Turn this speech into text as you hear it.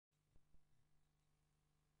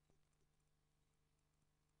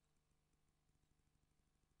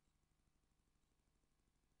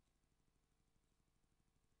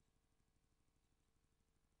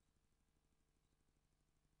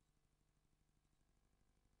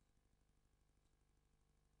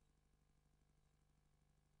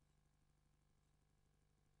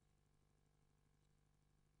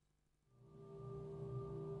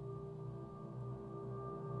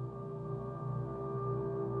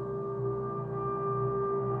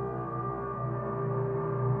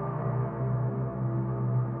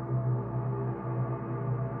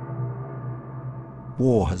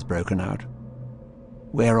War has broken out.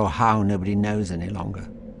 Where or how, nobody knows any longer.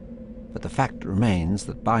 But the fact remains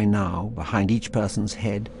that by now, behind each person's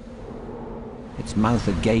head, its mouth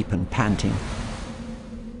agape and panting,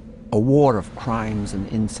 a war of crimes and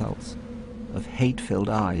insults, of hate-filled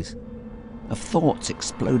eyes, of thoughts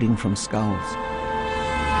exploding from skulls.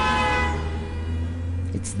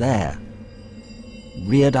 It's there,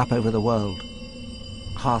 reared up over the world,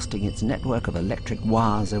 casting its network of electric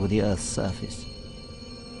wires over the Earth's surface.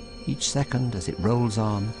 Each second, as it rolls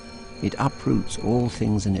on, it uproots all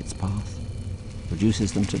things in its path,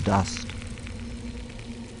 reduces them to dust.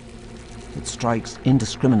 It strikes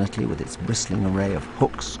indiscriminately with its bristling array of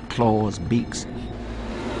hooks, claws, beaks.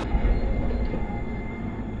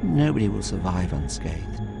 Nobody will survive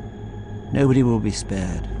unscathed. Nobody will be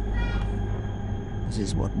spared. This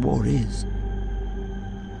is what war is.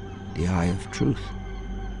 The eye of truth.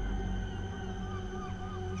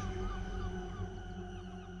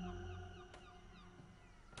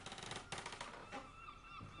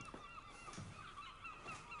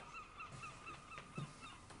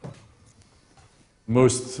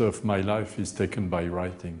 Most of my life is taken by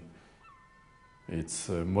writing.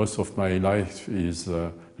 Most of my life is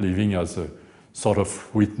living as a sort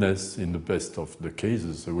of witness, in the best of the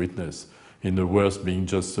cases, a witness. In the worst, being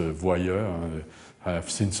just a voyeur. I have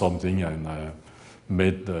seen something and I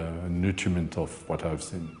made a nutriment of what I've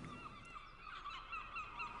seen.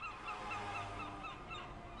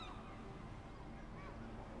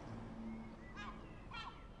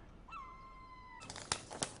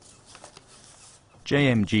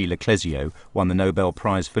 JMG Le Clézio won the Nobel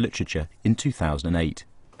Prize for Literature in 2008.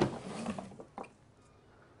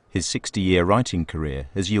 His 60-year writing career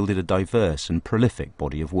has yielded a diverse and prolific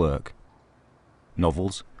body of work.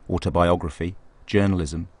 Novels, autobiography,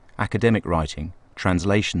 journalism, academic writing,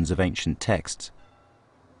 translations of ancient texts.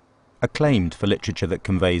 Acclaimed for literature that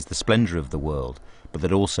conveys the splendour of the world, but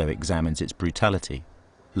that also examines its brutality,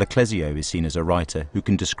 Le Clézio is seen as a writer who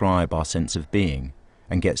can describe our sense of being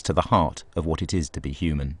and gets to the heart of what it is to be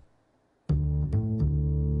human.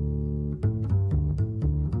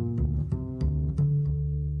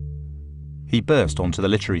 He burst onto the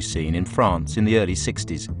literary scene in France in the early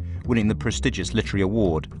 60s, winning the prestigious literary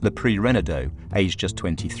award Le Prix Renaudot, aged just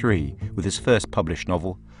 23, with his first published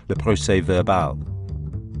novel, Le Procès Verbal,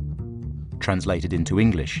 translated into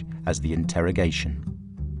English as The Interrogation.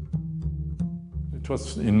 It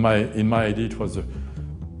was, in my idea, it was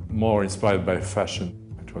more inspired by fashion.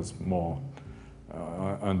 It was more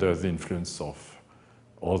under the influence of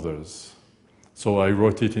others. So I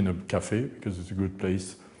wrote it in a cafe because it's a good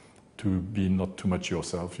place to be not too much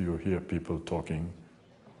yourself. You hear people talking.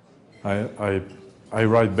 I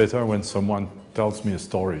write better when someone tells me a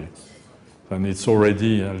story, and it's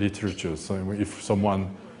already literature. So if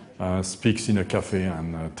someone speaks in a cafe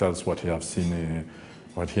and tells what he has seen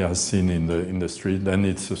in the street, then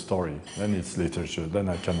it's a story. Then it's literature. Then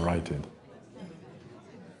I can write it.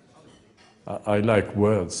 I like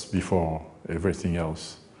words before everything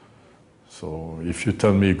else. So if you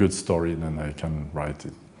tell me a good story, then I can write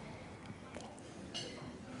it.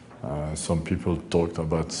 Some people talked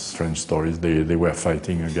about strange stories. They were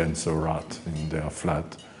fighting against a rat in their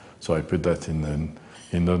flat. So I put that in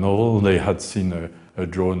the novel. They had seen a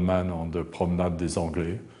drowned man on the Promenade des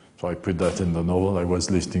Anglais. So I put that in the novel. I was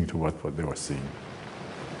listening to what they were seeing.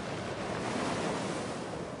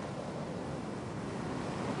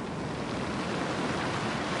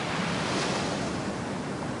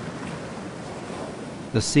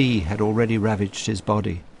 The sea had already ravaged his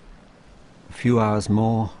body. A few hours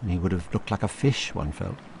more and he would have looked like a fish, one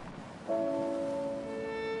felt.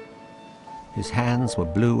 His hands were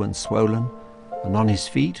blue and swollen, and on his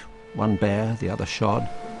feet, one bare, the other shod,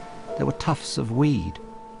 there were tufts of weed.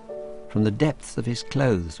 From the depths of his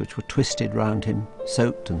clothes, which were twisted round him,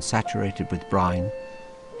 soaked and saturated with brine,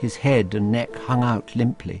 his head and neck hung out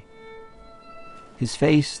limply. His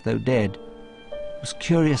face, though dead, was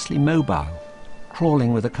curiously mobile,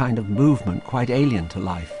 crawling with a kind of movement quite alien to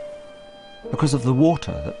life, because of the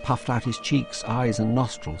water that puffed out his cheeks, eyes and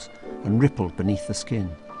nostrils and rippled beneath the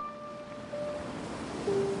skin.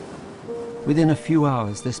 Within a few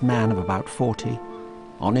hours, this man of about 40,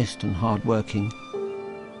 honest and hard-working,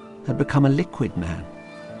 had become a liquid man.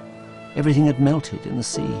 Everything had melted in the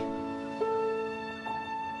sea.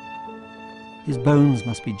 His bones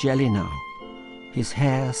must be jelly now, his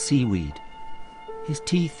hair seaweed, his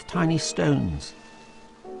teeth tiny stones,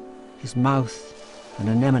 his mouth an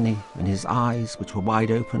anemone, and his eyes, which were wide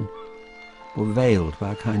open, were veiled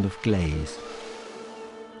by a kind of glaze.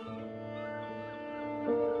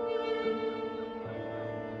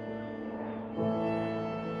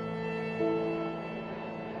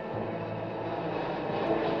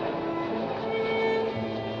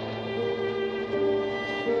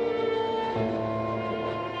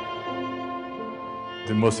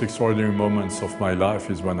 The most extraordinary moments of my life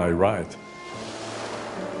is when I write.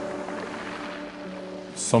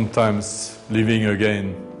 Sometimes living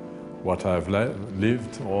again what I've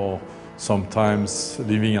lived, or sometimes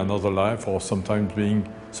living another life, or sometimes being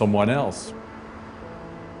someone else,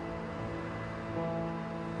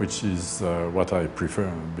 which is what I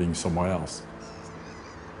prefer, being someone else.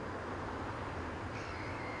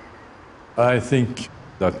 I think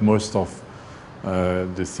that most of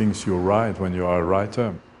the things you write when you are a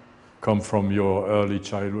writer come from your early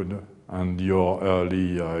childhood and your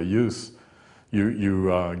early youth.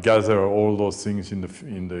 You gather all those things in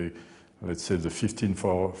the let's say the 15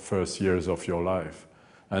 first years of your life,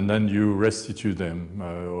 and then you restitute them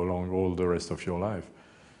along all the rest of your life.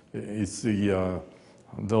 It's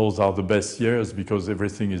those are the best years because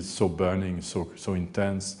everything is so burning, so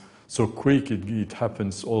intense, so quick. It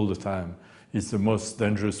happens all the time. It's the most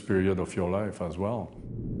dangerous period of your life as well.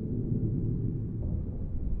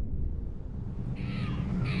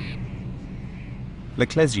 Le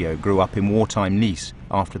Clézio grew up in wartime Nice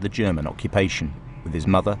after the German occupation, with his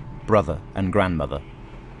mother, brother and grandmother.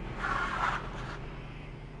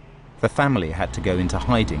 The family had to go into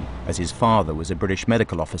hiding as his father was a British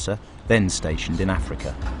medical officer, then stationed in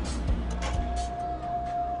Africa.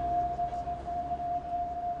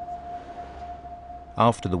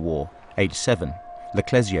 After the war, aged 7, Le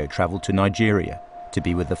Clézio travelled to Nigeria to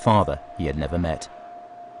be with the father he had never met.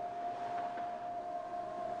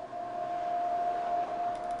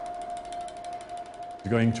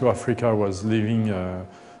 Going to Africa was leaving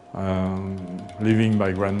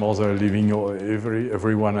my grandmother, leaving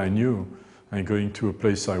everyone I knew, and going to a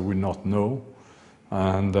place I would not know.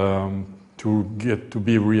 And to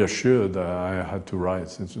be reassured, I had to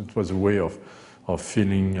write. It was a way of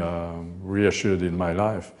feeling reassured in my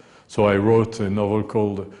life. So I wrote a novel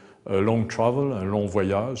called A Long Travel, A Long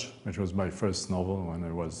Voyage, which was my first novel when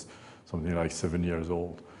I was something like 7 years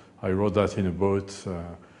old. I wrote that in a boat.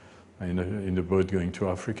 In the boat going to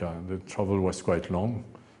Africa. The travel was quite long.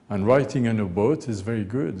 And writing in a boat is very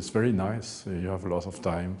good, it's very nice. You have a lot of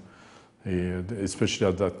time. Especially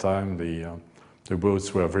at that time, the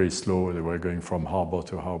boats were very slow. They were going from harbor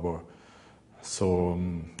to harbor. So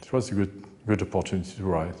it was a good opportunity to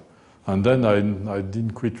write. And then I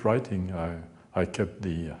didn't quit writing. I kept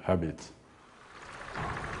the habit.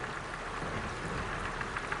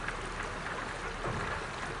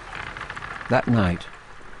 That night,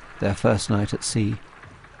 their first night at sea,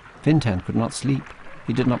 Fintan could not sleep.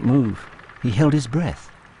 He did not move. He held his breath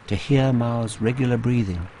to hear Mao's regular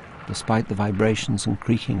breathing, despite the vibrations and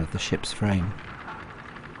creaking of the ship's frame.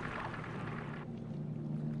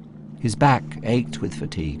 His back ached with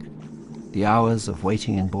fatigue. The hours of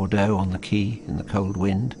waiting in Bordeaux on the quay in the cold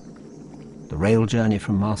wind, the rail journey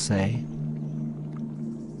from Marseille,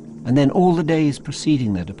 and then all the days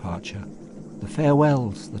preceding their departure, the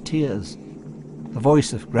farewells, the tears, the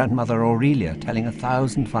voice of grandmother Aurelia telling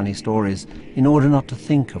 1,000 funny stories in order not to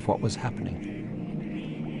think of what was happening.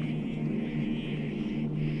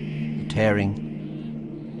 The tearing,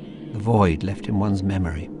 the void left in one's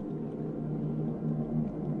memory.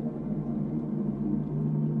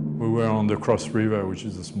 We were on the Cross River, which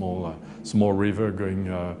is a small river going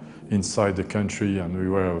inside the country, and we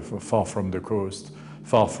were far from the coast,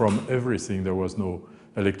 far from everything. There was no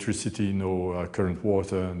electricity, no current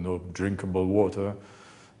water, no drinkable water.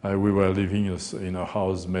 We were living in a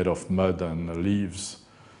house made of mud and leaves.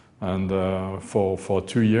 And for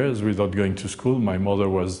 2 years, without going to school, my mother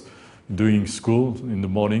was doing school in the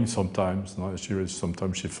morning sometimes.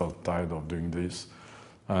 Sometimes she felt tired of doing this.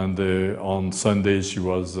 And on Sundays, she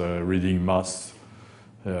was reading Mass.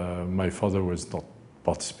 My father was not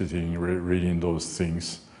participating in reading those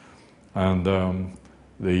things. And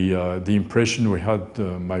the impression we had,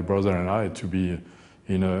 my brother and I, to be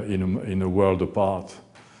in a world apart.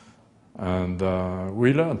 And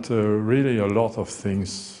we learned really a lot of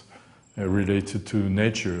things related to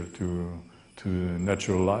nature, to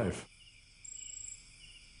natural life.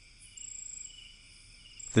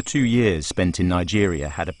 The 2 years spent in Nigeria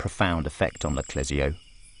had a profound effect on Le Clézio.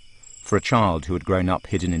 For a child who had grown up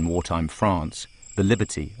hidden in wartime France, the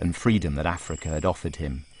liberty and freedom that Africa had offered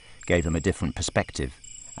him gave him a different perspective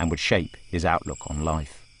and would shape his outlook on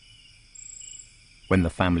life. When the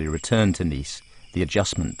family returned to Nice, the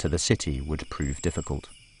adjustment to the city would prove difficult.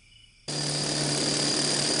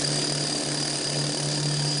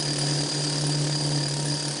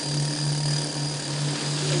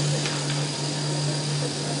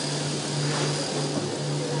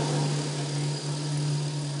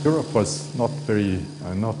 Europe was not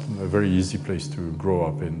a very easy place to grow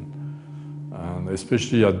up in. And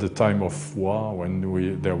especially at the time of war,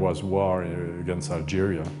 when there was war against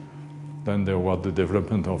Algeria, then there was the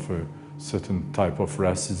development of a certain type of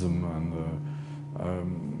racism and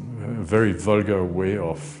a very vulgar way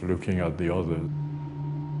of looking at the other.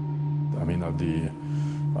 I mean, at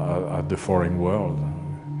the foreign world,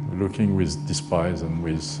 looking with despise and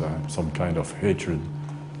with some kind of hatred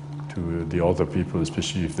to the other people,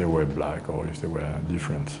 especially if they were black or if they were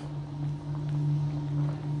different.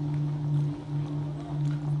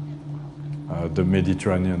 The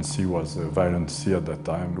Mediterranean Sea was a violent sea at that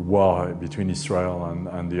time. The war between Israel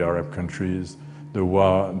and the Arab countries, the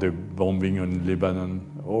bombing on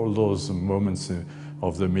Lebanon, all those moments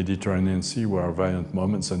of the Mediterranean Sea were violent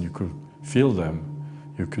moments, and you could feel them,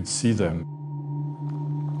 you could see them.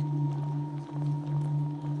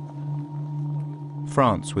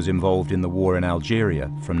 France was involved in the war in Algeria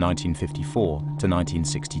from 1954 to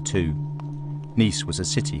 1962. Nice was a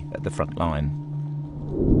city at the front line.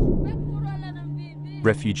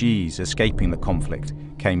 Refugees escaping the conflict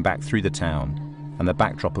came back through the town, and the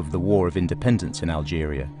backdrop of the War of Independence in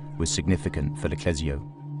Algeria was significant for Le Clézio.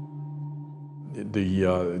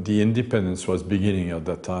 The independence was beginning at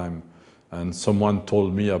that time, and someone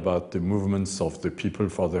told me about the movements of the people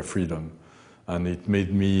for their freedom, and it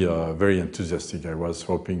made me very enthusiastic. I was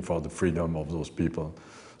hoping for the freedom of those people.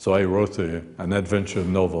 So I wrote an adventure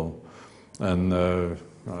novel, and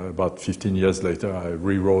about 15 years later, I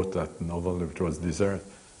rewrote that novel, which was Desert.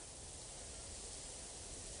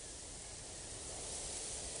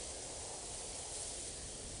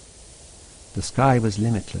 The sky was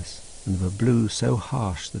limitless, and of a blue so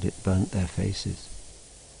harsh that it burnt their faces.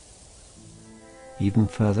 Even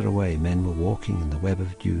further away, men were walking in the web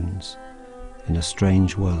of dunes, in a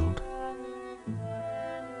strange world.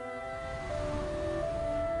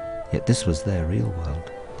 Yet this was their real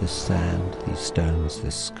world. This sand, these stones,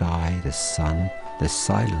 this sky, this sun, this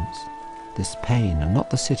silence, this pain, and not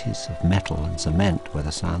the cities of metal and cement where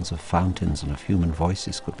the sounds of fountains and of human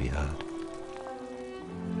voices could be heard.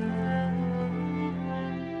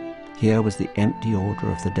 Here was the empty order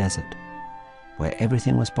of the desert, where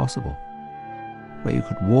everything was possible, where you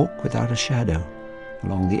could walk without a shadow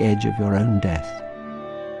along the edge of your own death.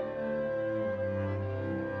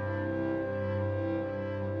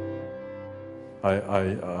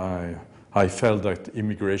 I felt that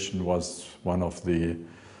immigration was one of the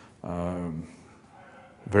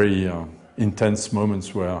very intense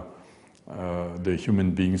moments where the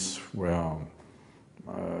human beings were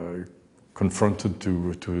confronted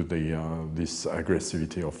to this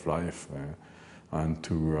aggressivity of life and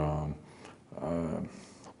to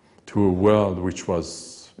a world which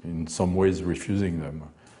was in some ways refusing them,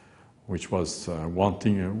 which was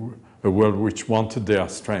wanting a world which wanted their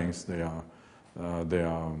strength, their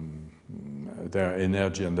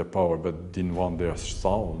energy and their power, but didn't want their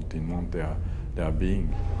soul, didn't want their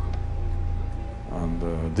being. And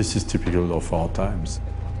this is typical of our times.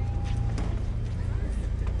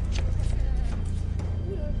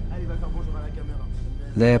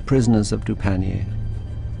 They are prisoners of Dupanier.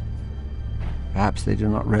 Perhaps they do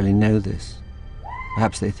not really know this.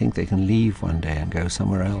 Perhaps they think they can leave one day and go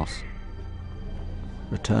somewhere else.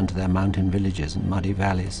 Return to their mountain villages and muddy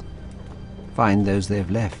valleys. Find those they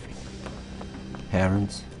have left.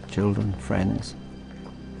 Parents, children, friends.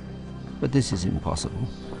 But this is impossible.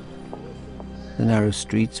 The narrow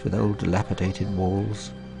streets with old dilapidated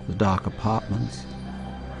walls, the dark apartments,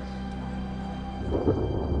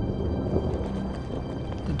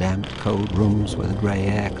 the damp, cold rooms where the grey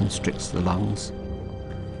air constricts the lungs,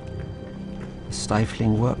 the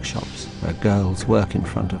stifling workshops where girls work in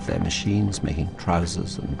front of their machines making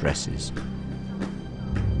trousers and dresses.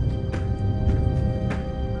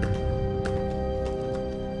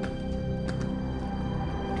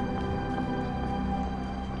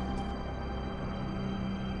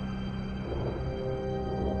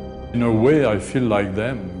 In a way, I feel like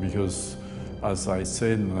them because, as I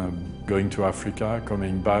said, going to Africa,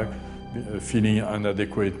 coming back, feeling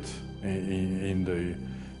inadequate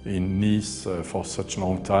in Nice for such a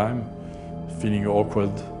long time, feeling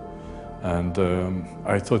awkward, and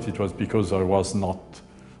I thought it was because I was not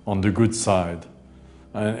on the good side.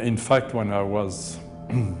 And in fact, when I was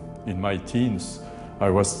in my teens, I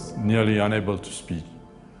was nearly unable to speak.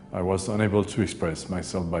 I was unable to express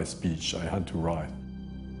myself by speech. I had to write.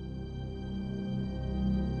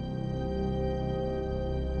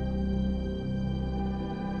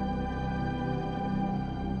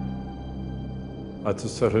 At a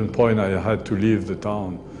certain point, I had to leave the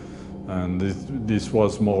town, and this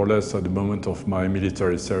was more or less at the moment of my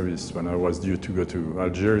military service when I was due to go to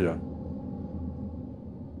Algeria.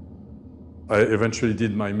 I eventually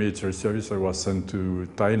did my military service. I was sent to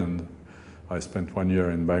Thailand. I spent 1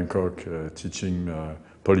 year in Bangkok teaching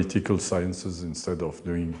political sciences instead of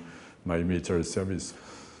doing my military service.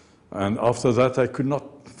 And after that, I could not,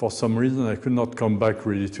 for some reason, I could not come back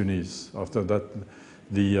really to Nice. After that,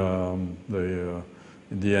 the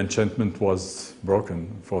enchantment was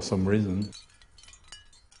broken for some reason.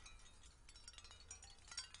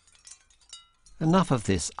 Enough of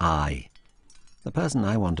this I. The person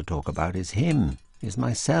I want to talk about is him, is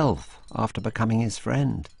myself, after becoming his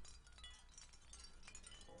friend.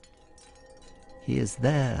 He is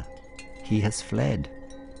there. He has fled.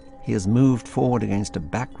 He has moved forward against a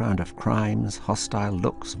background of crimes, hostile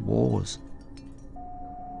looks, wars.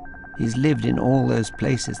 He's lived in all those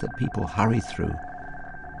places that people hurry through,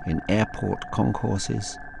 in airport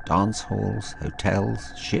concourses, dance halls,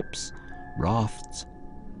 hotels, ships, rafts,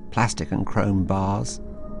 plastic and chrome bars.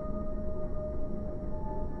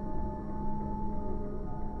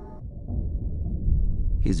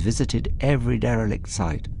 He's visited every derelict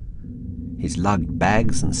site. He's lugged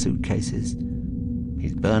bags and suitcases.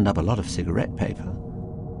 He's burned up a lot of cigarette paper.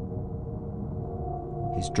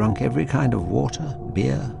 He's drunk every kind of water,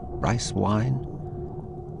 beer, rice wine.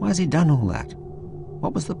 Why has he done all that?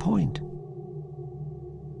 What was the point?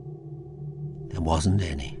 There wasn't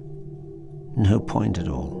any. No point at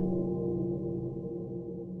all.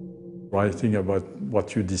 Writing about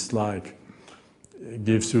what you dislike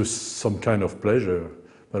gives you some kind of pleasure,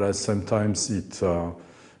 but at the same time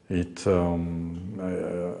it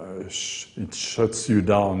shuts you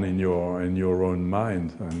down in your own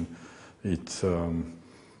mind, and it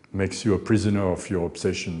makes you a prisoner of your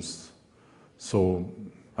obsessions. So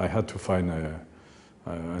I had to find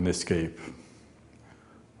an escape,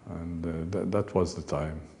 and that was the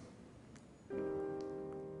time.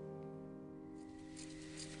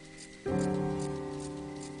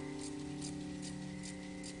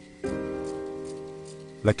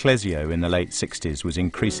 Le Clézio in the late 60s was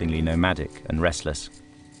increasingly nomadic and restless.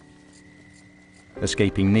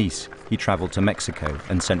 Escaping Nice, he travelled to Mexico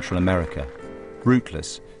and Central America,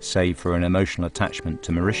 rootless save for an emotional attachment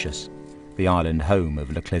to Mauritius, the island home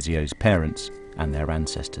of Le Clézio's parents and their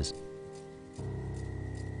ancestors.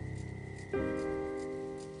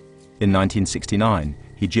 In 1969,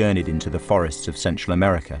 he journeyed into the forests of Central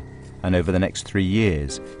America and over the next 3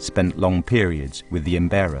 years spent long periods with the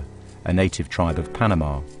Imbera, a native tribe of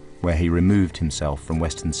Panama, where he removed himself from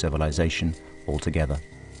Western civilization altogether.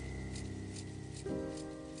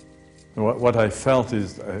 What I felt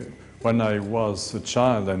is, when I was a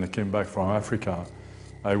child and I came back from Africa,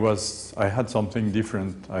 I had something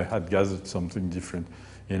different. I had gathered something different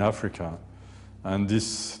in Africa, and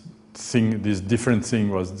this different thing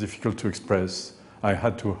was difficult to express. I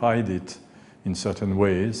had to hide it in certain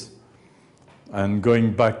ways. And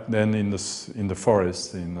going back then in the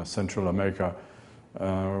forest in Central America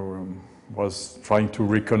was trying to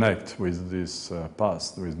reconnect with this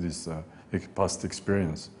past, with this past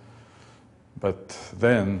experience. But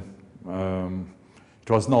then it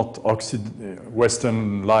was not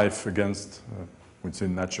Western life against, we'd say,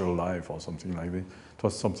 natural life or something like that. It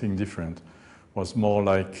was something different. It was more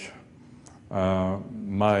like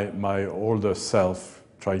my older self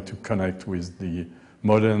tried to connect with the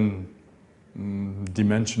modern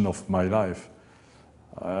dimension of my life.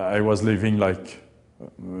 I was living like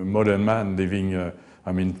a modern man,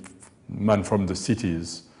 man from the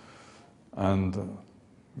cities. And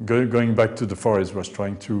going back to the forest was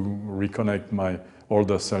trying to reconnect my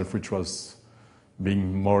older self, which was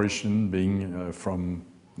being Mauritian, being from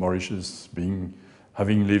Mauritius,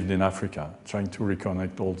 having lived in Africa, trying to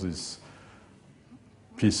reconnect all these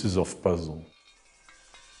pieces of puzzle.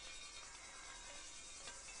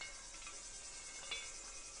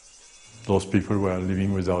 Those people were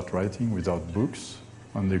living without writing, without books,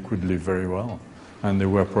 and they could live very well. And they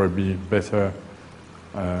were probably better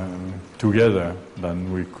together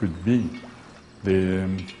than we could be.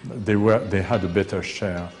 They had a better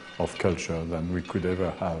share of culture than we could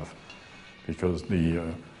ever have, because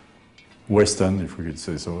the Western, if we could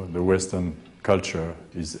say so, the Western culture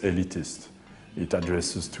is elitist. It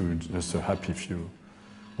addresses to just a happy few.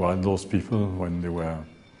 While those people, when they were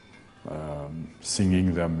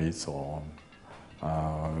singing their myths or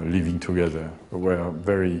living together, were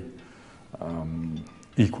very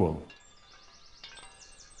equal.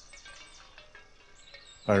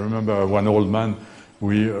 I remember one old man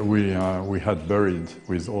we had buried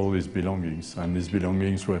with all his belongings, and his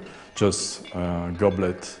belongings were just a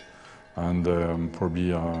goblet and probably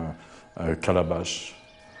a calabash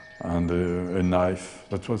and a knife.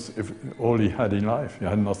 That was all he had in life. He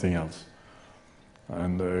had nothing else.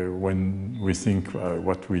 And when we think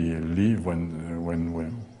what we leave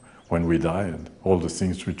when we die, and all the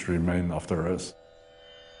things which remain after us,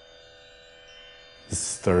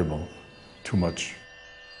 it's terrible, too much.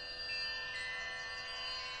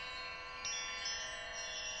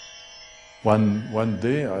 One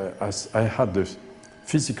day I had the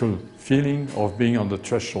physical feeling of being on the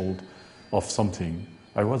threshold of something.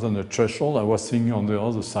 I was on the threshold, I was seeing on the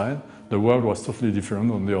other side, the world was totally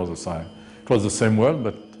different on the other side. It was the same world,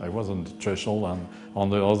 but I was on the threshold, and on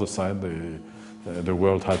the other side the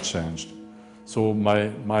world had changed. So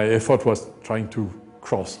my effort was trying to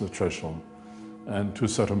cross the threshold. And to a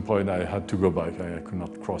certain point I had to go back. I could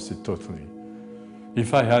not cross it totally.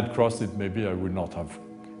 If I had crossed it, maybe I would not have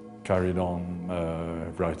carried on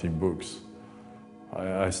writing books.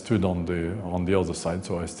 I stood on the other side,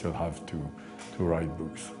 so I still have to write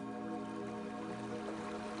books.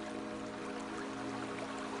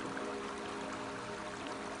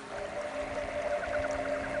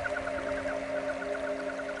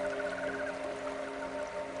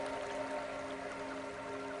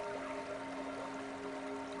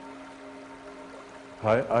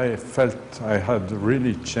 I felt I had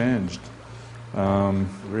really changed,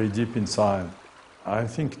 very deep inside. I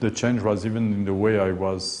think the change was even in the way I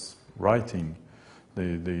was writing,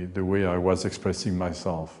 the way I was expressing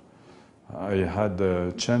myself. I had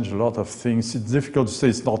changed a lot of things. It's difficult to say.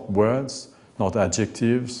 It's not words, not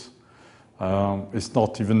adjectives. It's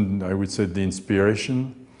not even, I would say, the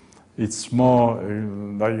inspiration. It's more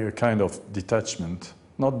like a kind of detachment.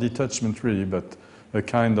 Not detachment really, but a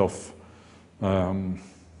kind of I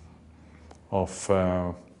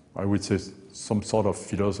would say, some sort of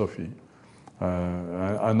philosophy,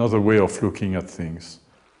 another way of looking at things.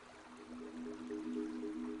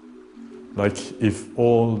 Like if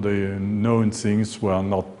all the known things were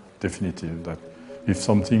not definitive, that if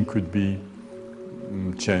something could be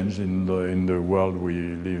changed in the world we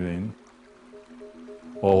live in,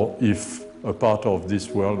 or if a part of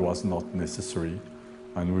this world was not necessary,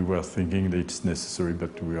 and we were thinking that it's necessary,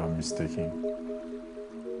 but we are mistaken.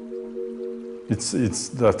 It's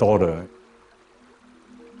that order.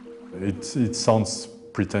 It sounds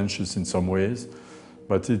pretentious in some ways,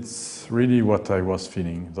 but it's really what I was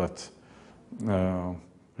feeling, that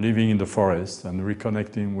living in the forest and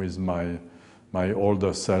reconnecting with my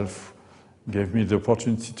older self gave me the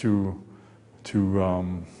opportunity to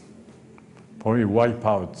probably wipe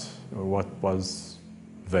out what was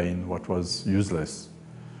vain, what was useless,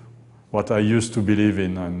 what I used to believe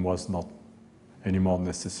in and was not anymore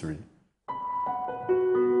necessary.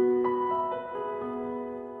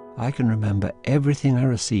 I can remember everything I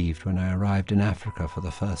received when I arrived in Africa for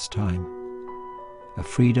the first time. A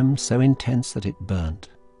freedom so intense that it burnt,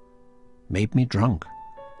 made me drunk,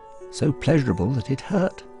 so pleasurable that it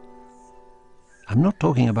hurt. I'm not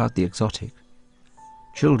talking about the exotic.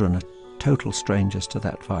 Children are total strangers to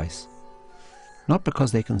that vice. Not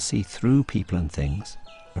because they can see through people and things,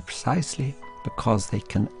 but precisely because they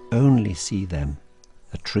can only see them.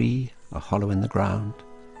 A tree, a hollow in the ground,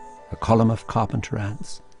 a column of carpenter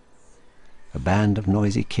ants, a band of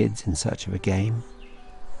noisy kids in search of a game,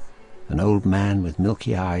 an old man with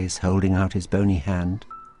milky eyes holding out his bony hand,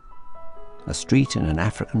 a street in an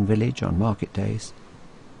African village on market days.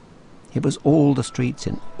 It was all the streets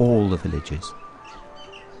in all the villages,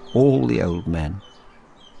 all the old men,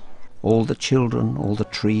 all the children, all the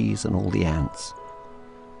trees and all the ants.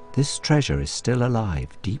 This treasure is still alive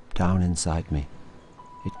deep down inside me.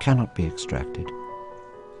 It cannot be extracted.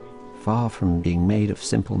 Far from being made of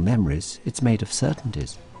simple memories, it's made of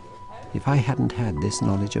certainties. If I hadn't had this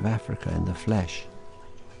knowledge of Africa in the flesh,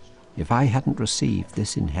 if I hadn't received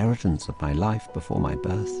this inheritance of my life before my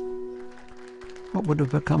birth, what would have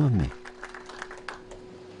become of me?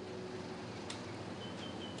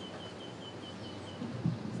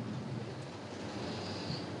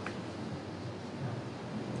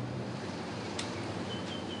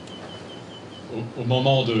 Au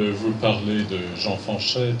moment de vous parler de Jean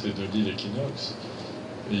Fanchette et de l'île Équinoxe,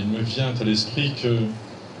 il me vient à l'esprit que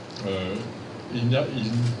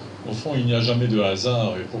au fond, il n'y a jamais de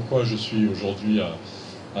hasard. Et pourquoi je suis aujourd'hui à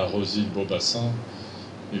Rosy-le-Beaubassin?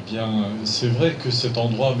 Eh bien, c'est vrai que cet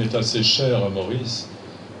endroit m'est assez cher à Maurice,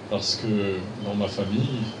 parce que dans ma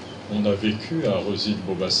famille, on a vécu à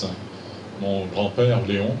Rosy-le-Beaubassin. Mon grand-père,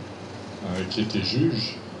 Léon, qui était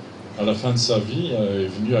juge, à la fin de sa vie, est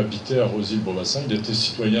venu habiter à Rosy-le-Beaubassin. Il était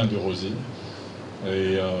citoyen de Rosy.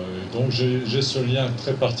 Et donc j'ai ce lien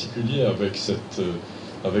très particulier avec cette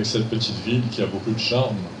petite ville qui a beaucoup de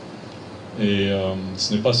charme. Et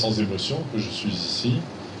ce n'est pas sans émotion que je suis ici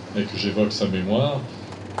et que j'évoque sa mémoire.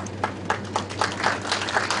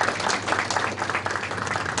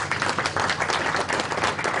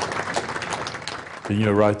 being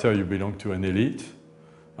a writer, you belong to an elite,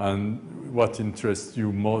 and what interests you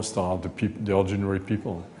most are the ordinary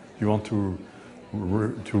people. You want to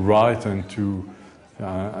write and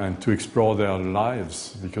to explore their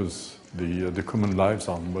lives, because the common lives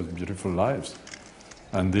are the most beautiful lives,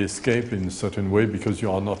 and they escape in a certain way because you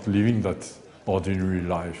are not living that ordinary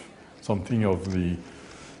life. Something of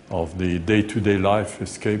the day-to-day life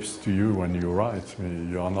escapes to you when you write.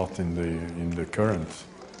 You are not in the current.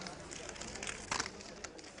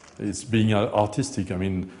 It's being artistic. I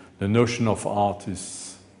mean, the notion of art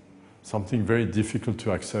is something very difficult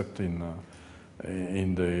to accept in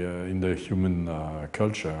the human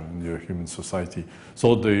culture, in the human society.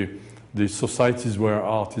 So the societies where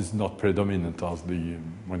art is not predominant, as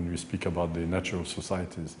when we speak about the natural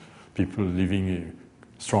societies, people living in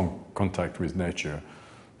strong contact with nature,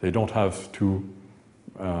 they don't have to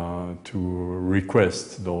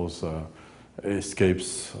request those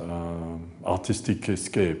escapes, artistic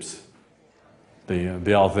escapes.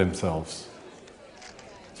 They are themselves.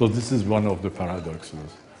 So this is one of the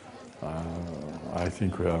paradoxes. I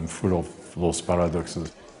think I'm full of those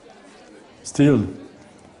paradoxes. Still,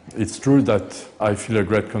 it's true that I feel a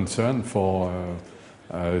great concern for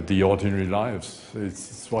the ordinary lives.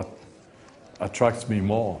 It's what attracts me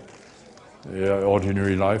more. The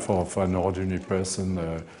ordinary life of an ordinary person,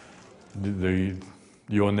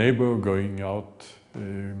 your neighbor going out,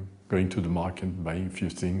 going to the market, buying a few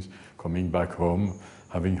things, coming back home,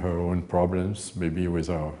 having her own problems, maybe with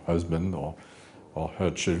her husband or her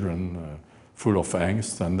children, full of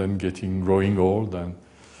angst, and then growing old and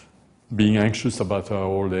being anxious about her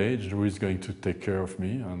old age, who is going to take care of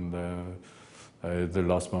me, and the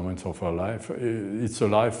last moments of her life. It's a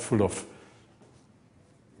life full of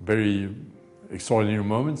very extraordinary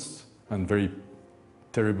moments and very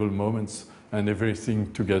terrible moments, and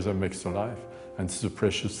everything together makes a life, and it's a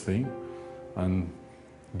precious thing. And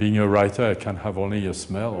being a writer, I can have only a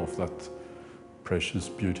smell of that precious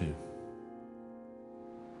beauty.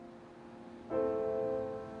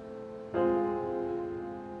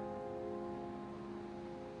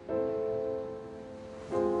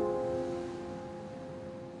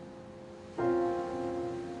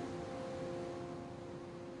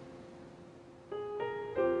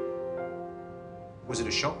 Was it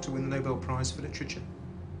a shock to win the Nobel Prize for Literature?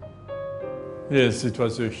 Yes, it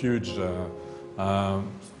was a huge,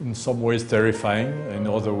 in some ways terrifying, in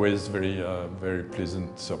other ways very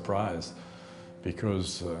pleasant surprise.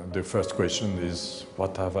 Because the first question is,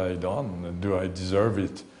 what have I done? And do I deserve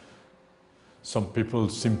it? Some people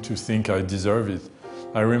seem to think I deserve it.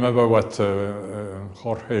 I remember what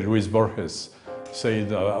Jorge Luis Borges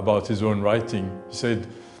said about his own writing. He said,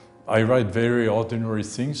 I write very ordinary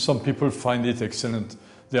things. Some people find it excellent.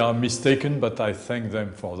 They are mistaken, but I thank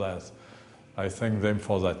them for that. I thank them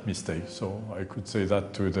for that mistake. So I could say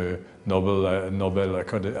that to the Nobel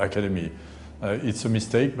Academy. It's a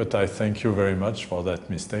mistake, but I thank you very much for that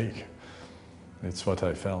mistake. It's what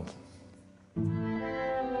I felt.